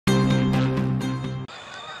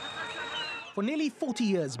For nearly 40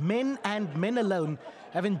 years, men and men alone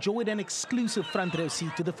have enjoyed an exclusive front row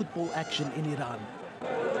seat to the football action in Iran.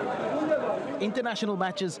 International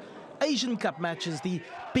matches, Asian Cup matches, the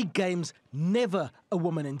big games, never a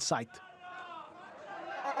woman in sight.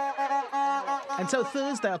 And so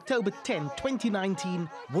Thursday, October 10, 2019,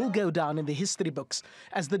 will go down in the history books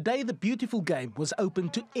as the day the beautiful game was open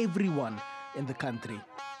to everyone in the country.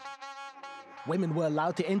 Women were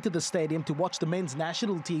allowed to enter the stadium to watch the men's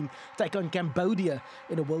national team take on Cambodia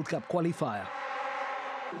in a World Cup qualifier.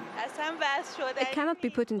 It cannot be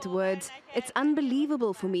put into words. It's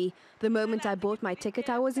unbelievable for me. The moment I bought my ticket,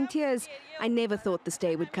 I was in tears. I never thought this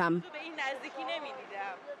day would come.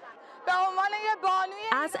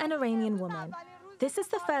 As an Iranian woman, this is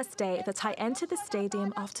the first day that I enter the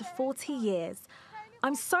stadium after 40 years.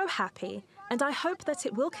 I'm so happy, and I hope that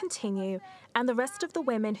it will continue, and the rest of the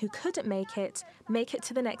women who couldn't make it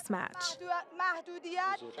to the next match.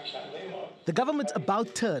 The government's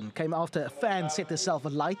about turn came after a fan set herself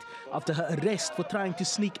alight after her arrest for trying to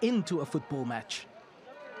sneak into a football match.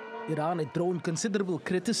 Iran had drawn considerable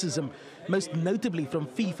criticism, most notably from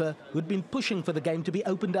FIFA, who'd been pushing for the game to be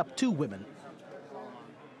opened up to women.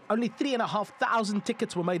 Only 3,500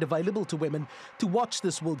 tickets were made available to women to watch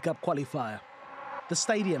this World Cup qualifier. The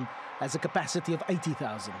stadium has a capacity of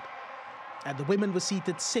 80,000. And the women were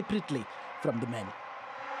seated separately from the men.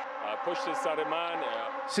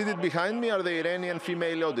 Seated behind me are the Iranian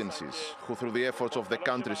female audiences, who through the efforts of the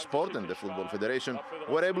country's sport and the Football Federation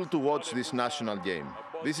were able to watch this national game.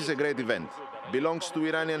 This is a great event. Belongs to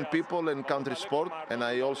Iranian people and country sport, and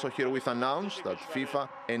I also herewith announce that FIFA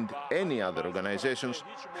and any other organizations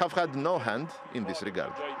have had no hand in this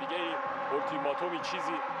regard.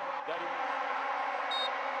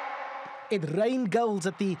 It rained goals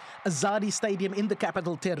at the Azadi Stadium in the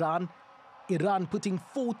capital, Tehran. Iran putting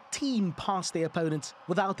 14 past their opponents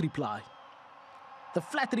without reply. The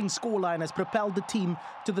flattering scoreline has propelled the team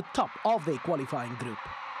to the top of their qualifying group.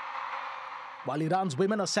 While Iran's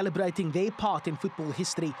women are celebrating their part in football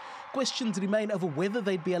history, questions remain over whether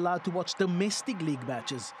they'd be allowed to watch domestic league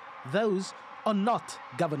matches. Those are not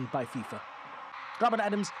governed by FIFA. Robert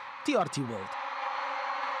Adams, TRT World.